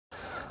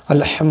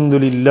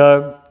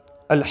Alhamdulillah,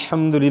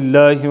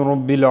 Alhamdulillahi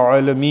Rabbil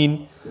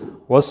Alameen,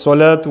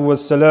 wassalatu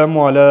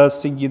wassalamu ala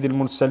Sayyidil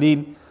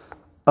Mursaleen,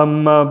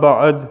 amma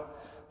ba'd,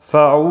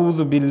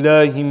 fa'a'udhu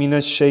billahi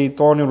minash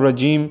shaitanir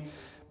rajeem,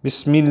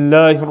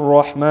 bismillahir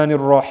rahmanir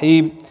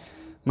rahim.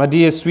 My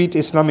dear sweet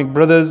Islamic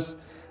brothers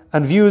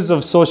and viewers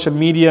of social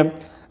media,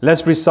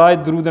 let's recite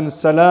Durood and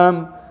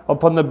Salam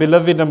upon the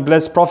beloved and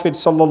blessed Prophet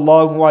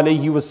sallallahu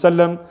alayhi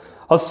wasallam.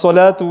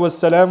 As-salatu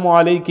wassalamu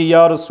alayka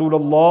ya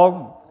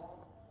Rasool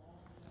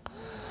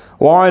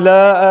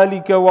وعلى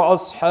آلك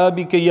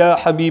وأصحابك يا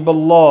حبيب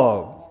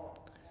الله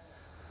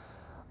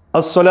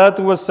الصلاة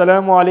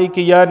والسلام عليك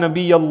يا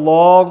نبي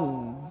الله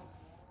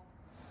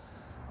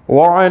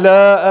وعلى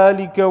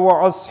آلك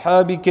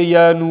وأصحابك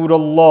يا نور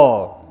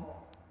الله.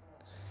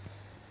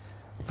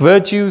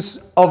 Virtues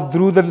of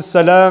Durood and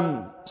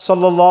Salam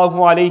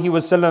sallallahu alayhi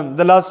wasallam.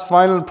 The last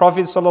final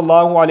Prophet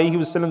sallallahu alayhi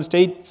wasallam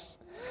states,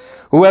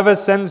 whoever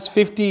sends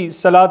 50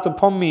 salat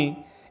upon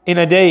me in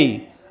a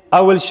day,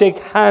 I will shake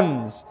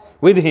hands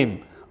with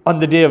him on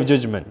the day of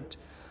judgment.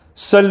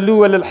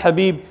 Sallu ala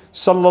al-Habib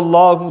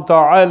sallallahu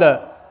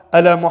ta'ala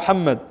ala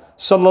Muhammad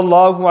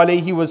sallallahu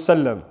alayhi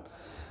wasallam.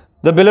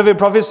 The beloved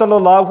Prophet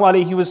sallallahu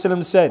alayhi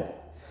wasallam said,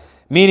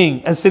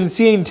 meaning a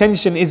sincere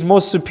intention is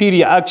most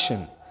superior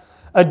action.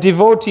 A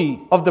devotee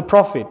of the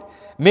Prophet,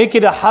 make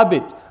it a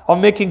habit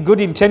of making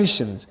good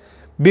intentions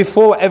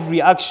before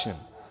every action.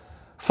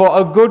 For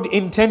a good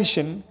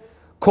intention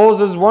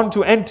causes one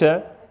to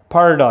enter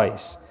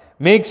paradise.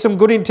 Make some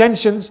good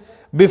intentions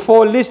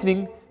before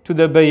listening to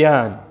the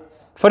bayan.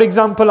 For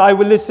example, I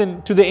will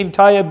listen to the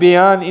entire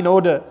bayan in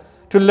order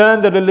to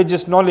learn the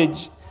religious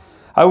knowledge.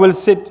 I will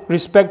sit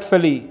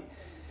respectfully.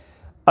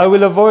 I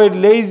will avoid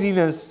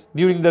laziness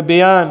during the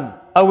bayan.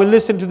 I will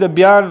listen to the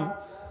bayan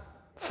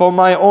for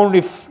my own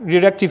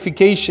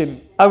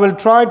rectification. I will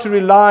try to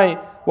rely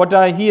what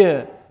I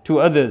hear to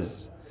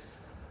others.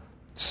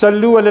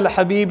 Sallu ala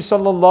al-Habib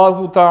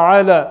sallallahu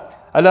ta'ala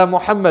ala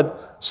Muhammad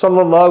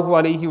sallallahu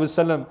alayhi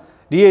wasallam.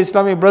 Dear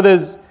Islamic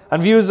brothers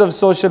and viewers of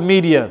social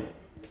media,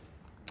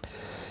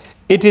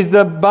 it is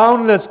the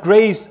boundless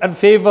grace and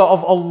favor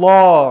of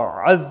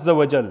Allah Azza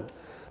wa Jal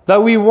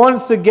that we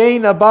once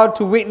again about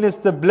to witness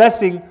the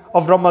blessing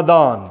of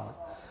Ramadan.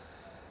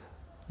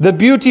 The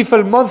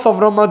beautiful month of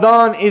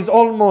Ramadan is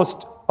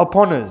almost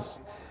upon us,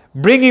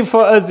 bringing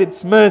for us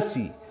its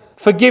mercy,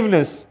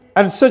 forgiveness,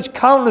 and such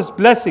countless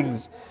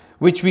blessings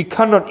which we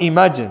cannot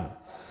imagine.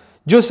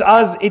 Just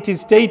as it is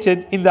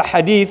stated in the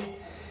hadith,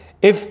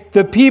 if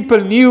the people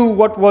knew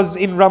what was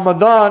in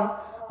Ramadan,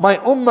 my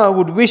ummah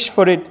would wish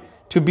for it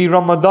to be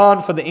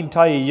Ramadan for the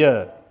entire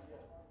year.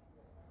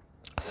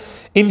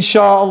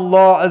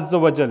 Insha'Allah Azza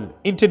wa Jal.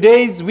 In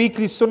today's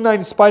weekly Sunnah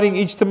inspiring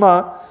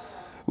Ijthima,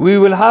 we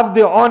will have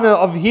the honor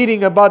of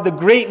hearing about the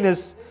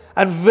greatness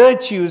and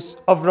virtues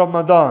of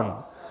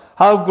Ramadan,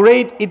 how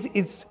great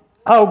its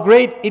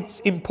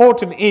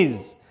importance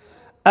is,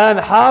 and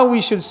how we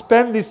should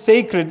spend this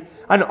sacred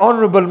and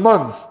honorable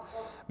month.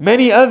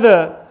 Many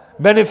other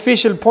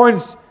beneficial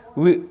points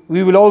we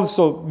will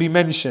also be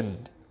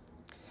mentioned.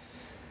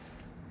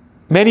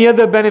 Many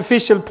other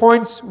beneficial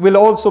points will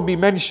also be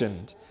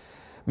mentioned.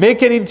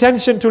 Make an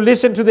intention to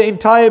listen to the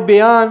entire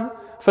bayan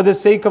for the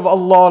sake of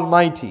Allah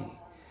Almighty.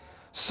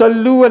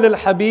 Sallu ala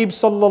al-Habib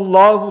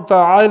sallallahu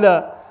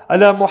ta'ala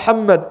ala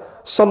Muhammad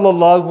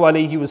sallallahu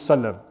alayhi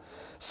wasallam.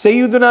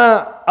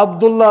 Sayyiduna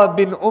Abdullah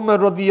bin Umar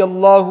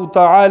radiyallahu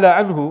ta'ala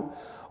anhu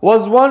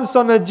was once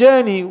on a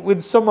journey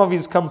with some of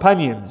his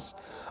companions.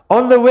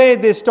 On the way,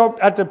 they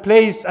stopped at a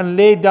place and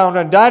laid down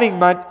a dining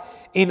mat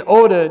in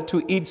order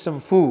to eat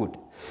some food.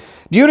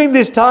 During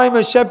this time,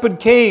 a shepherd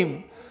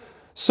came.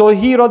 So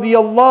he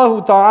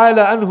radiyallahu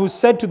ta'ala anhu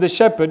said to the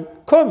shepherd,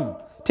 come,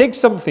 take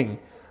something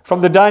from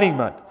the dining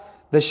mat.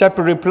 The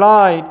shepherd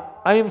replied,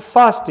 I am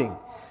fasting.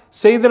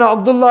 Sayyidina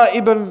Abdullah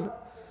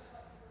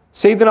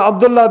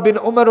bin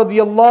Umar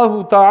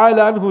radiyallahu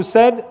ta'ala anhu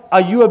said, are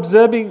you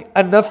observing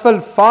a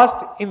nafal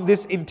fast in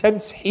this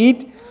intense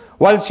heat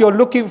whilst you're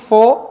looking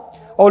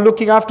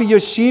after your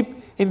sheep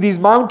in these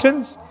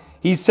mountains?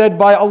 He said,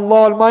 by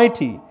Allah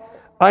Almighty,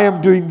 I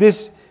am doing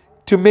this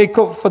to make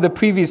up for the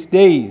previous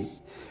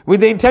days. With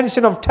the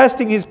intention of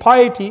testing his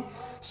piety,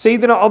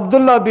 Sayyidina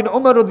Abdullah bin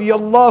Umar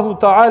radiyallahu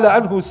ta'ala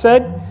anhu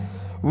said,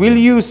 will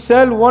you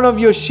sell one of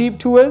your sheep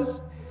to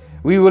us?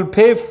 We will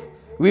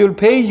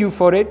pay you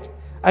for it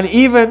and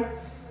even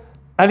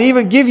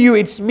give you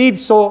its meat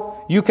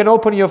so you can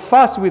open your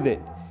fast with it.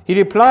 He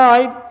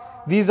replied,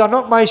 these are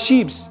not my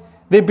sheep.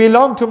 They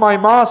belong to my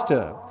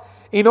master.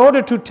 In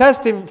order to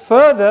test him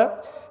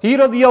further, he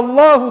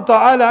radiyallahu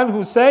ta'ala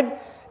anhu said,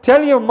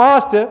 tell your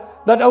master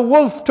that a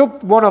wolf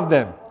took one of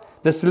them.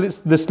 The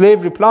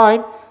slave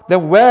replied,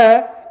 then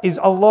where is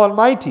Allah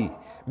Almighty?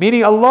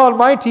 Meaning Allah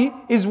Almighty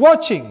is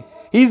watching.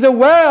 He is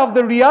aware of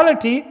the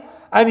reality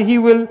and He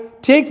will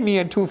take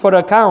me for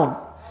account.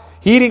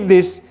 Hearing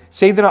this,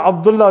 Sayyidina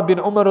Abdullah bin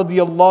Umar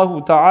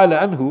radiyallahu ta'ala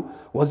anhu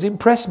was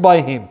impressed by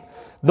him.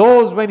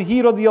 Those when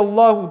he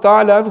radiyallahu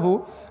ta'ala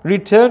anhu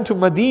returned to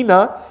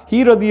Medina,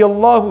 he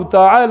radiyallahu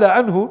ta'ala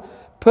anhu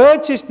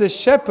purchased the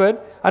shepherd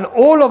and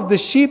all of the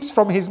sheep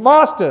from his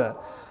master.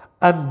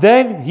 And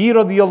then he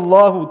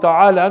radiyallahu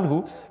ta'ala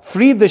anhu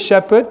freed the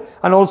shepherd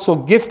and also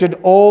gifted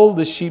all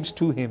the sheep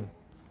to him.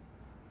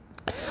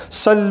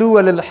 Sallu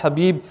ala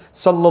al-Habib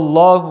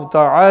sallallahu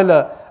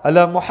ta'ala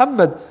ala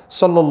Muhammad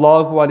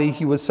sallallahu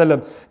alayhi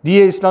wasallam.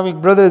 Dear Islamic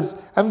brothers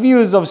and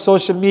viewers of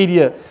social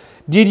media,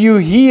 did you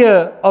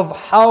hear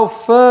of how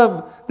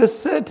firm the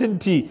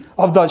certainty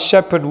of that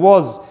shepherd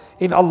was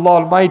in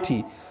Allah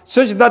Almighty,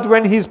 such that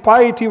when his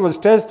piety was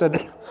tested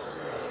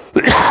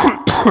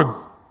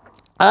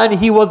and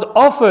he was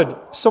offered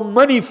some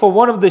money for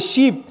one of the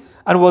sheep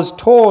and was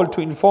told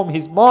to inform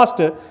his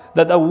master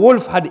that a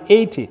wolf had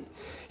ate it,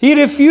 he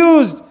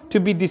refused to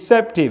be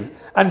deceptive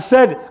and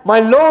said, "My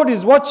Lord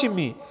is watching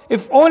me."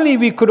 If only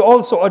we could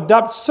also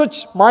adopt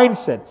such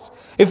mindsets.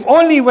 If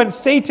only when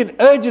Satan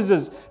urges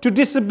us to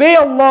disobey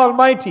Allah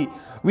Almighty,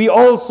 we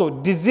also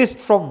desist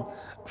from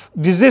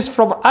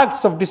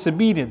acts of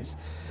disobedience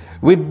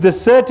with the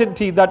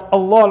certainty that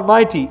Allah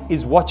Almighty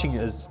is watching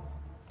us.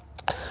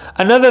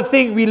 Another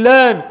thing we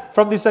learn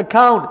from this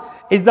account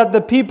is that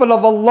the people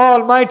of Allah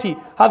Almighty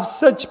have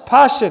such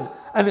passion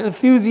and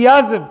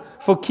enthusiasm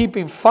for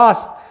keeping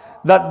fast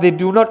that they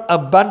do not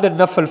abandon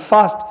nafil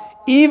fast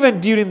even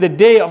during the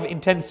day of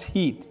intense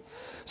heat,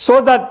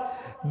 so that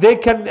they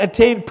can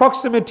attain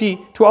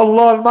proximity to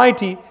Allah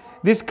Almighty.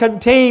 This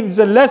contains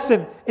a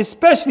lesson,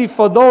 especially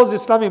for those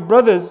Islamic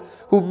brothers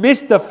who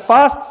miss the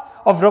fasts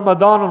of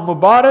Ramadan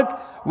al-Mubarak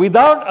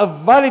without a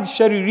valid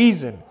Shari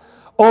reason,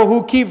 or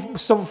who keep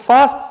some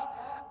fasts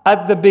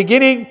at the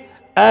beginning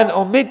and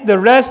omit the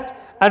rest,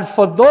 and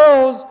for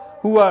those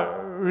who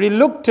are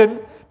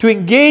reluctant to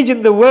engage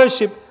in the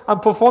worship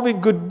and performing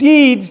good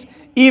deeds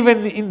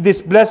even in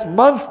this blessed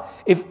month.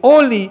 If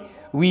only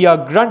we are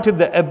granted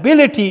the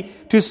ability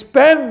to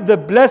spend the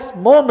blessed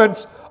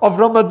moments of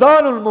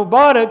Ramadan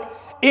al-Mubarak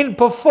in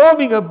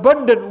performing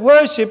abundant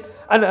worship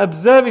and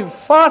observing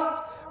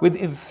fasts with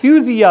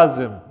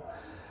enthusiasm.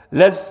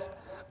 Let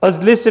us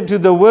listen to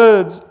the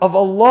words of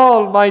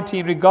Allah Almighty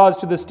in regards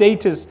to the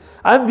status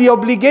and the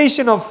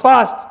obligation of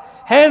fast.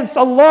 Hence,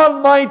 Allah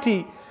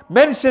Almighty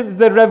mentions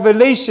the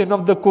revelation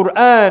of the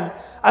Quran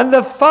and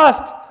the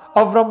fast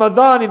of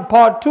Ramadan in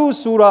part 2,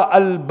 Surah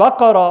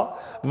Al-Baqarah,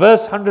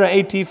 verse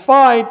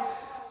 185.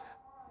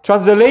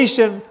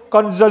 Translation,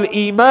 Kanzul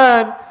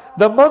Iman.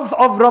 The month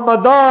of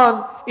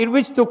Ramadan in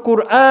which the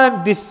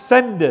Quran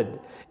descended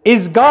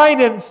is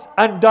guidance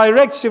and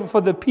direction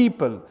for the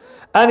people,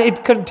 and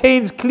it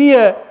contains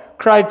clear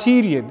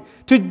criterion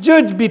to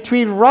judge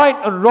between right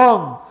and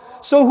wrong.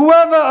 So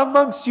whoever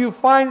amongst you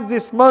finds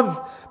this month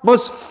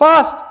must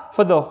fast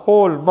for the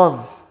whole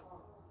month.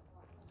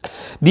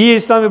 Dear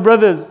Islamic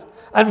brothers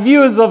and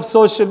viewers of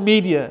social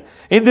media,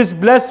 in this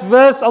blessed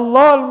verse,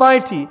 Allah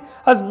Almighty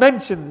has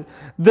mentioned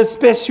the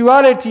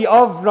speciality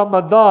of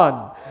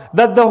Ramadan,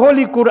 that the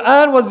Holy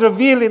Quran was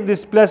revealed in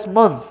this blessed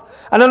month.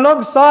 And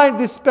alongside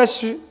this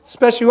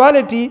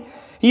speciality,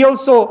 He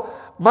also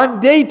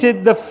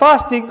mandated the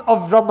fasting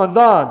of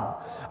Ramadan.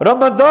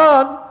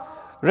 Ramadan,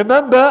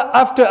 remember,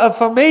 after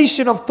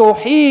affirmation of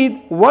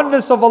Tawheed,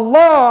 oneness of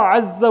Allah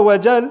Azza wa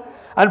Jal,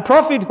 and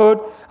prophethood,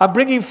 and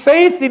bringing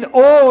faith in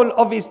all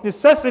of its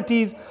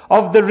necessities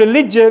of the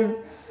religion,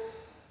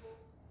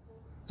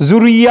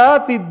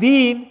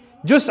 Zuriyat-i-Deen,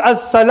 just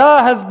as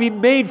Salah has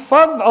been made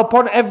fard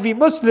upon every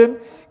Muslim,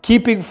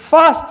 keeping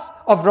fasts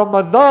of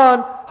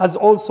Ramadan has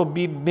also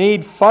been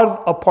made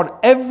fard upon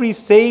every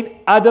sane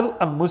adult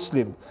and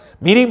Muslim,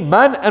 meaning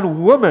man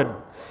and woman.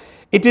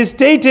 It is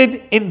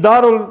stated in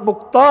Darul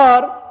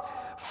Muqtar,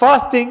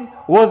 fasting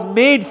was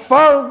made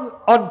fard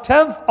on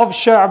 10th of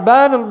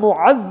Sha'ban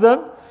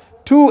al-Mu'azzam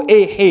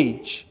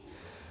 2AH.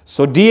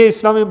 So dear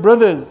Islamic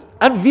brothers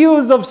and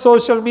viewers of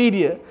social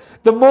media,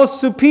 the most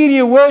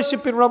superior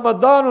worship in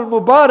Ramadan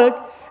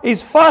al-Mubarak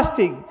is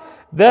fasting.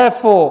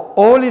 Therefore,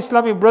 all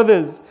Islamic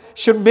brothers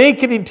should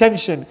make an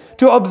intention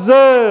to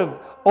observe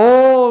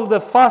all the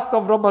fast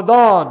of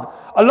Ramadan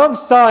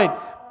alongside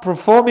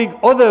performing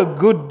other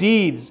good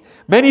deeds.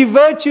 Many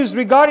virtues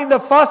regarding the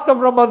fast of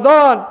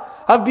Ramadan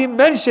have been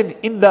mentioned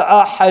in the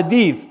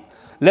ahadith.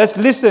 Let's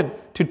listen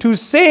to two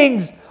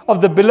sayings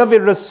of the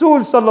beloved Rasool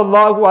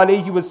sallallahu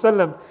alayhi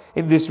wasallam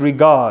in this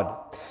regard.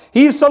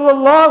 He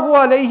sallallahu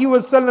alayhi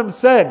wasallam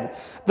said,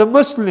 "The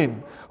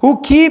Muslim who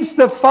keeps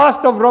the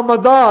fast of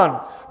Ramadan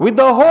with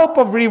the hope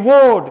of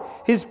reward,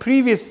 his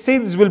previous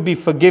sins will be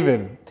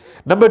forgiven."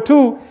 Number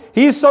two,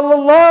 he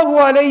sallallahu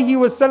alayhi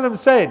wasallam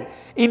said,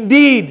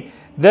 "Indeed,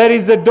 there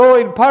is a door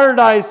in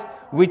paradise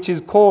which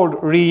is called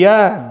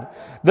Riyyan.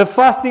 The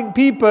fasting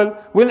people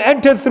will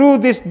enter through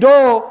this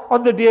door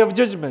on the day of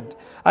judgment,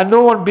 and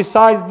no one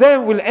besides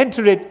them will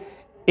enter it.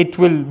 It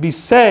will be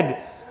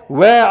said,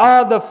 where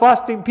are the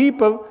fasting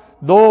people?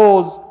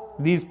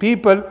 These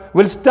people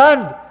will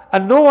stand,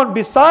 and no one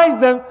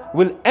besides them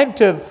will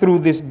enter through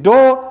this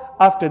door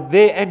after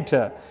they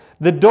enter.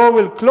 The door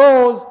will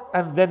close,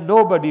 and then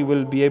nobody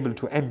will be able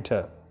to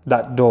enter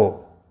that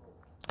door."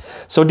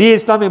 So dear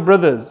Islamic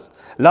brothers,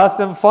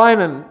 last and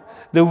final,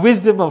 the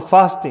wisdom of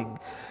fasting.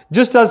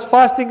 Just as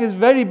fasting is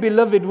very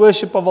beloved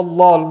worship of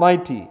Allah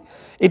Almighty,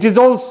 it is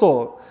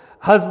also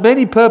has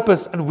many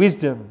purpose and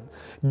wisdom.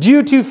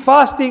 Due to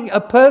fasting, a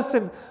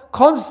person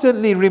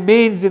constantly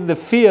remains in the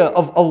fear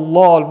of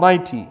Allah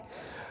Almighty,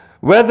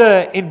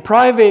 whether in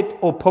private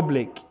or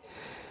public.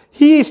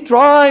 He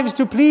strives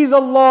to please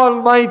Allah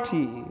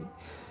Almighty.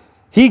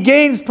 He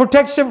gains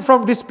protection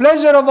from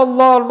displeasure of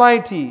Allah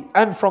Almighty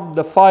and from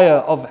the fire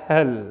of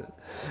hell.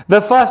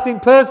 The fasting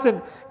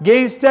person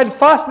gains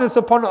steadfastness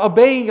upon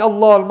obeying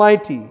Allah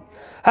Almighty,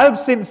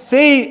 helps in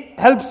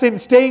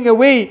staying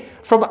away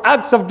from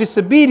acts of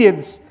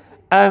disobedience,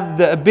 and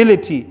the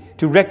ability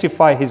to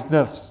rectify his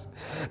nafs.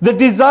 The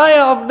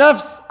desire of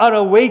nafs are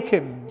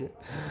awakened,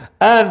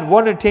 and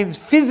one attains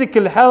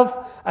physical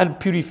health and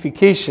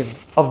purification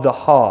of the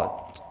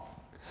heart.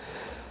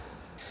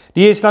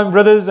 Dear Islamic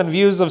brothers and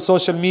viewers of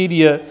social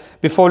media,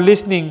 before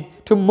listening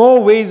to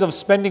more ways of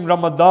spending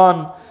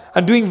Ramadan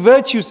and doing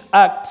virtuous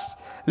acts,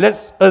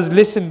 let us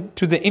listen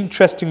to the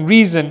interesting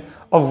reason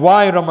of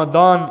why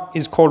Ramadan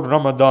is called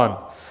Ramadan.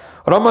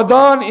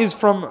 Ramadan is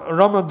from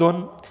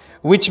Ramadan,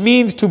 which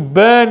means to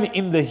burn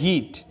in the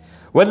heat.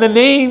 When the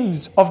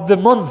names of the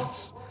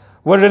months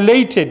were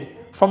related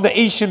from the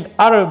ancient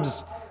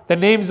Arabs, the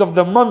names of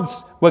the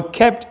months were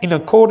kept in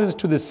accordance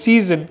to the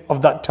season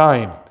of that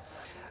time.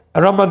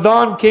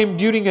 Ramadan came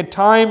during a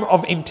time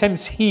of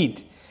intense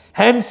heat.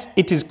 Hence,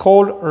 it is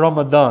called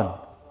Ramadan.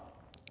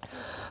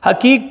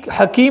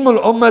 Hakim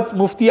al-Ummat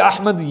Mufti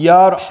Ahmad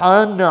Yar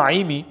Han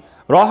Naimi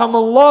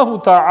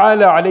Rahamallahu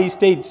Ta'ala alayhi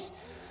states,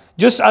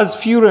 just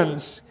as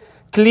furnace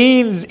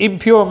cleans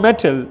impure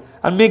metal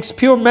and makes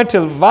pure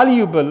metal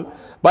valuable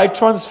by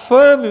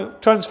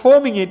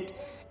transforming it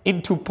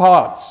into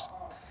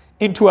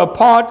a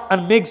part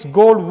and makes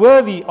gold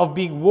worthy of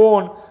being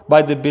worn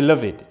by the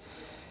beloved.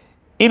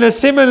 In a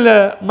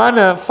similar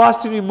manner,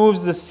 fasting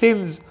removes the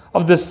sins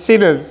of the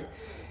sinners,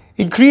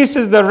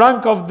 increases the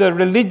rank of the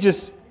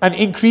religious, and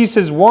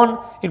increases one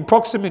in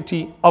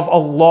proximity of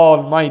Allah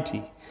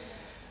Almighty,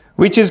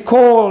 which is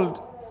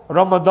called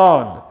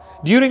Ramadan.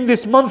 During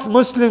this month,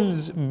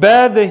 Muslims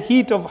bear the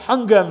heat of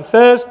hunger and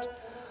thirst,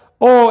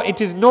 or it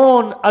is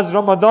known as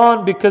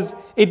Ramadan because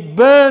it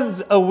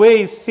burns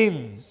away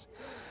sins.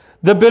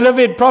 The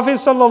beloved Prophet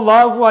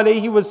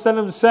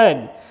ﷺ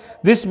said,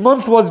 this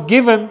month was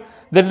given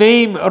the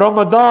name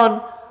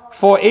Ramadan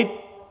for it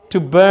to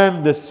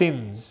burn the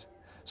sins.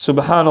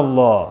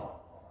 Subhanallah.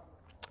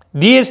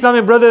 Dear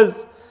Islamic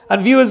brothers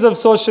and viewers of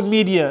social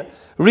media,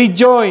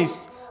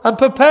 rejoice and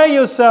prepare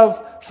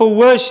yourself for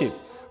worship,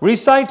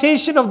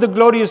 recitation of the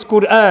glorious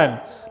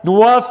Quran,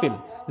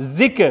 Nawafil,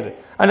 Zikr,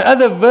 and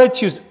other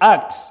virtuous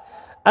acts,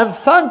 and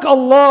thank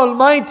Allah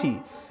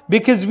Almighty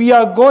because we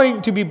are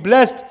going to be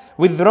blessed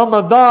with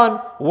Ramadan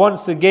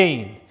once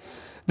again.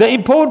 The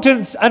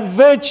importance and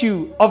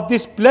virtue of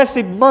this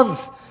blessed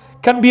month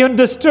can be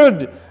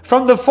understood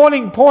from the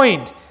following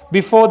point.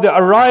 Before the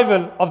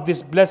arrival of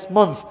this blessed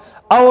month,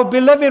 our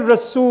beloved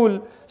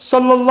Rasool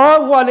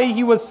sallallahu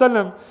alaihi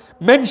wasallam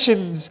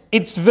mentions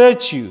its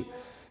virtue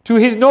to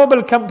his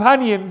noble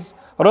companions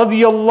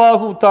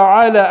radiyallahu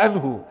ta'ala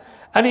anhu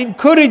and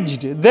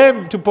encouraged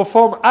them to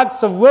perform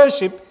acts of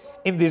worship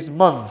in this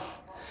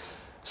month.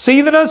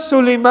 Sayyidina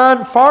Sulaiman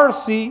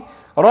Farsi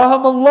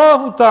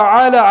rahamallahu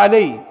ta'ala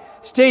alayhi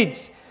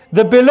states,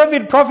 the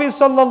beloved Prophet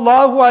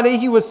sallallahu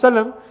alaihi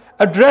wasallam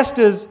addressed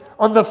us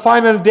on the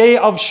final day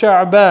of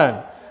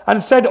Sha'ban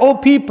and said, O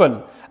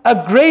people,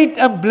 a great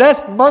and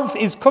blessed month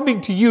is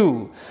coming to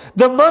you,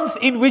 the month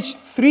in which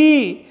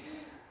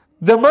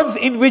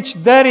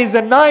there is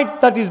a night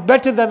that is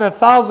better than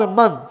 1,000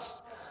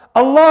 months.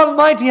 Allah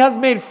Almighty has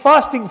made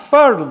fasting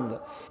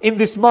fard in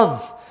this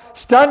month.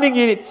 Standing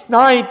in its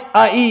night,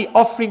 i.e.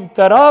 offering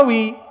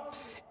Taraweeh,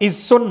 is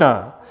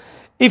sunnah.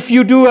 If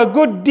you do a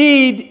good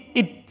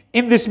deed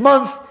in this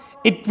month,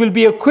 it will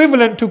be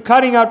equivalent to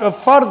carrying out a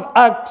fard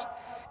act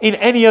in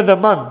any other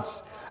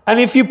months. And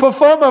if you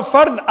perform a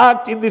fard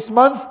act in this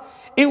month,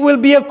 it will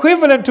be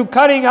equivalent to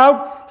carrying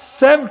out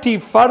 70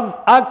 fard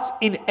acts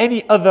in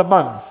any other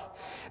month.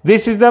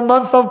 This is the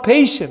month of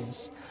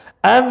patience,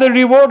 and the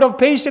reward of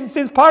patience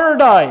is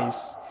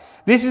paradise.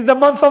 This is the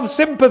month of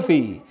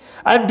sympathy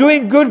and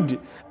doing good,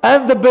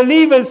 and the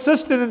believer's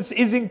sustenance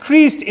is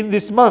increased in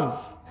this month.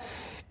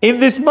 In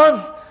this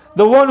month,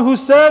 the one who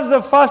serves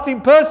a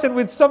fasting person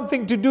with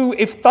something to do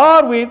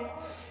iftar with,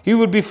 he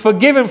will be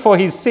forgiven for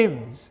his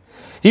sins.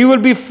 He will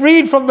be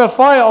freed from the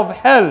fire of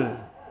hell.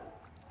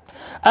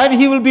 And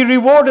he will be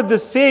rewarded the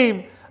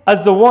same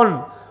as the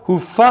one who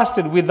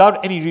fasted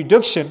without any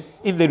reduction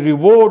in the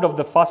reward of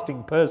the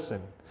fasting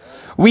person.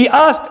 We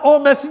asked, O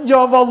Messenger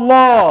of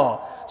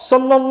Allah,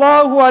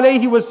 sallallahu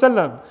alaihi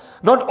wasallam,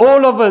 not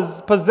all of us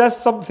possess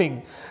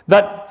something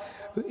that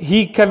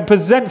he can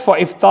present for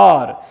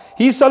iftar.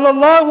 He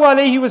sallallahu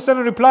alayhi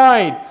wasallam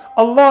replied,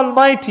 Allah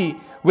Almighty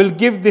will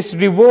give this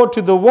reward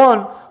to the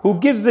one who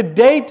gives a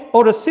date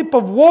or a sip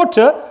of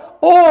water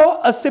or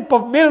a sip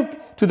of milk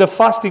to the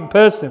fasting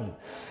person.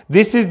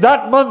 This is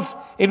that month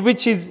in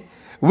which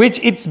which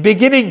its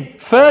beginning,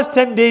 first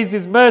 10 days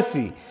is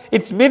mercy,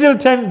 its middle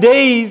 10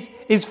 days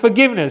is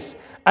forgiveness,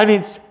 and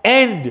its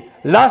end,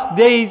 last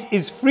days,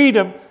 is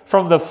freedom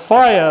from the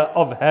fire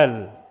of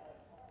hell.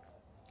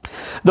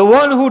 The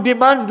one who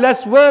demands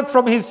less work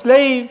from his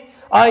slave,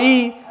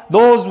 i.e.,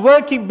 those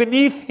working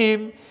beneath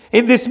him,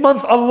 in this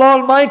month Allah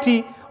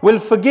Almighty will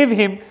forgive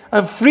him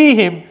and free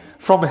him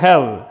from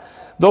hell.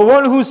 The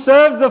one who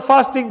serves the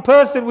fasting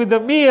person with a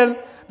meal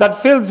that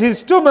fills his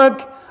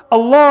stomach,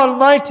 Allah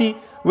Almighty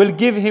will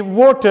give him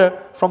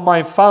water from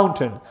my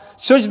fountain,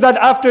 such that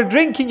after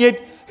drinking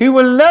it, he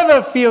will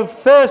never feel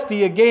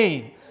thirsty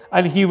again,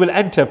 and he will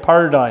enter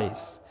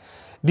paradise.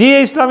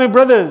 Dear Islamic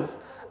brothers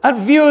and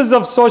viewers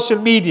of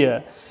social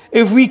media,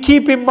 if we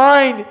keep in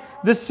mind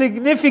the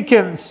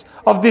significance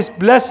of this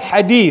blessed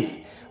hadith,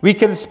 we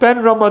can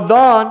spend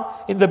Ramadan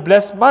in the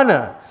blessed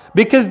manner,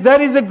 because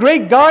there is a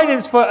great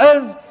guidance for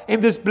us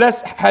in this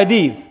blessed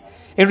hadith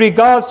in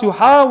regards to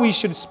how we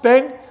should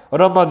spend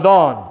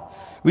Ramadan.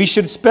 We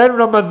should spend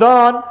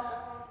Ramadan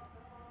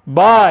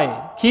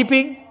by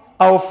keeping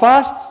our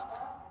fasts,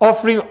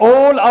 offering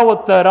all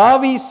our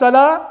Taraweeh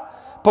Salah,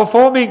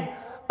 performing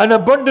an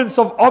abundance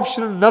of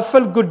optional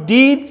Nafal good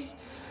deeds,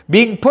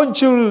 being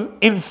punctual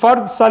in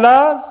Fard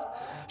Salahs,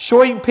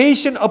 showing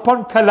patience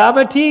upon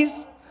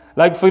calamities,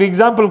 like for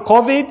example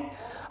COVID,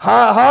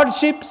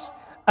 hardships,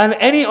 and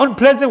any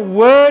unpleasant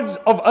words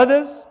of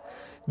others,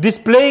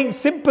 displaying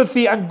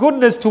sympathy and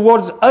goodness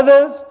towards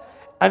others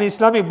and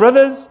Islamic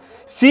brothers,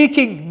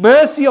 seeking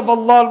mercy of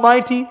Allah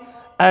Almighty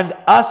and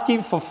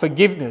asking for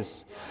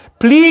forgiveness,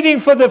 pleading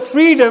for the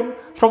freedom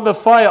from the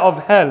fire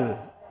of hell,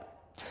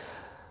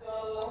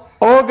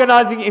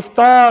 organizing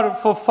iftar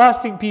for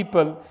fasting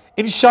people.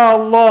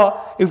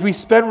 Inshallah, if we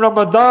spend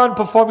Ramadan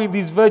performing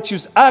these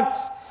virtuous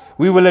acts,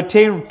 we will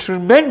attain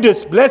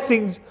tremendous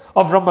blessings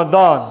of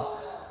Ramadan.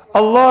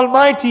 Allah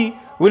Almighty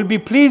will be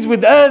pleased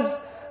with us.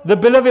 The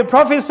beloved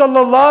Prophet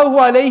sallallahu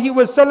alaihi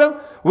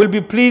wasallam will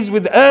be pleased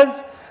with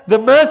us. The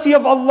mercy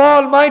of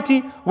Allah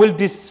Almighty will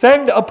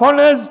descend upon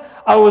us.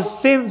 Our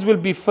sins will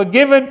be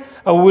forgiven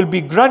and will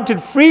be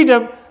granted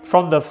freedom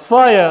from the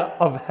fire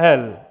of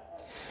hell.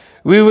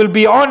 We will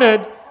be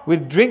honored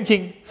with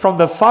drinking from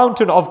the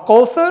fountain of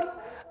Kawthar,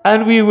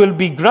 and we will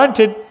be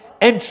granted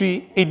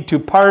entry into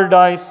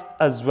paradise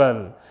as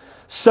well.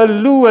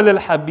 Sallu ala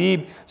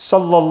al-Habib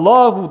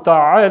sallallahu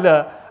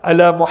ta'ala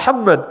ala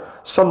Muhammad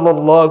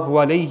sallallahu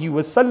alayhi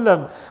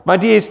wasallam. My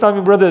dear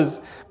Islamic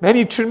brothers,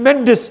 many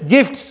tremendous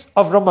gifts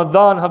of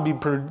Ramadan have been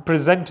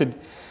presented.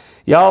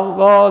 Ya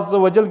Allah Azza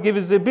wa Jal, give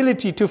us the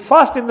ability to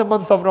fast in the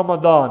month of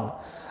Ramadan,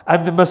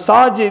 and the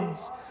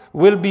masajids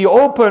will be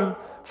open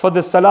for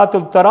the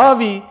Salatul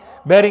Taraweeh,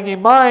 bearing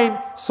in mind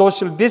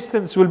social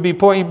distance will be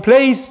put in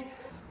place.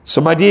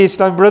 So my dear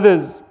Islamic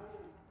brothers,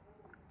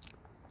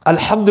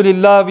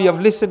 Alhamdulillah, we have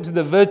listened to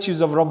the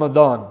virtues of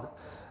Ramadan,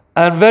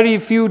 and very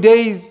few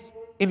days,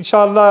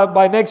 inshallah,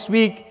 by next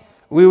week,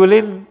 we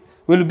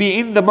will be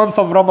in the month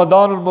of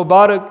Ramadan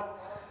al-Mubarak.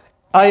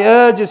 I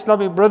urge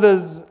Islamic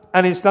brothers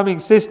and Islamic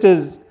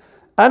sisters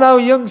and our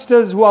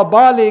youngsters who are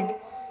baligh,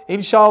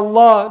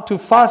 inshallah, to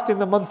fast in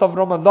the month of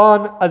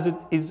Ramadan, as it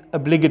is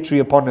obligatory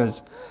upon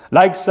us,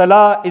 like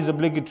Salah is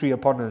obligatory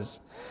upon us.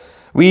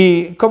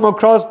 We come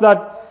across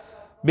that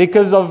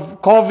because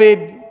of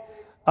COVID,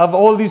 of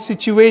all these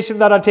situations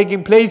that are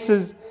taking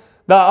places,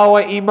 that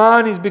our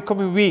iman is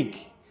becoming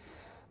weak,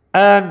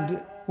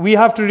 and we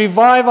have to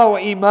revive our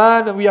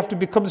iman, and we have to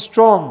become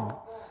strong,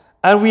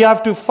 and we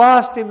have to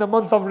fast in the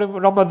month of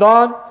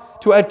Ramadan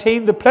to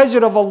attain the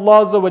pleasure of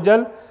Allah Azza wa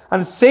Jal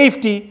and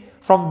safety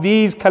from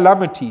these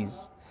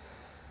calamities.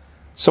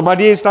 So my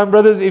dear Islam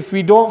brothers, if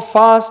we don't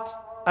fast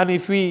and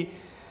if we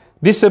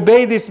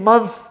disobey this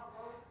month,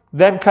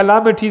 then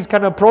calamities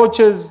can approach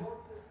us,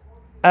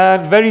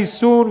 and very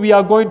soon we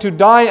are going to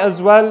die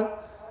as well.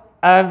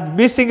 And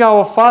missing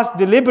our fast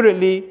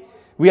deliberately,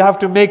 we have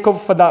to make up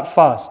for that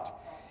fast.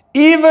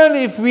 Even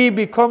if we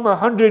become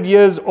 100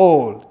 years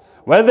old,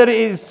 whether it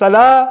is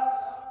Salah,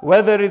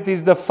 whether it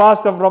is the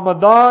fast of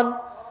Ramadan,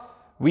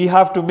 we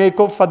have to make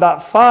up for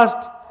that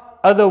fast.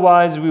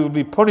 Otherwise, we will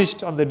be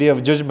punished on the Day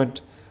of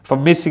Judgment for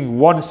missing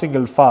one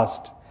single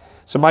fast.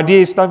 So my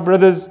dear Islam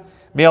brothers,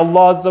 may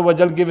Allah Azza wa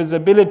Jal give us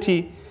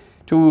ability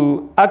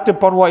to act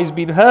upon what is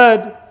being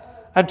heard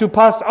and to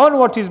pass on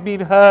what is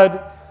being heard,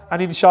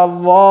 and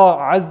inshallah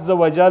Azza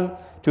wa Jal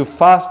to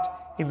fast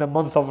in the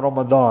month of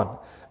Ramadan.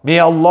 May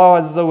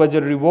Allah Azza wa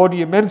Jal reward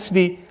you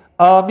immensely.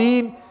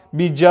 Ameen.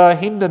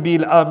 Bijahin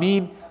Nabil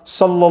Ameen.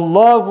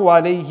 Sallallahu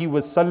alayhi wa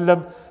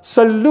sallam.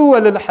 Sallu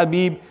ala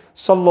al-Habib.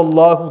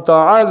 Sallallahu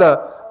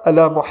ta'ala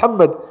ala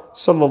Muhammad.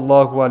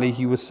 Sallallahu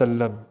alayhi wa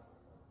sallam.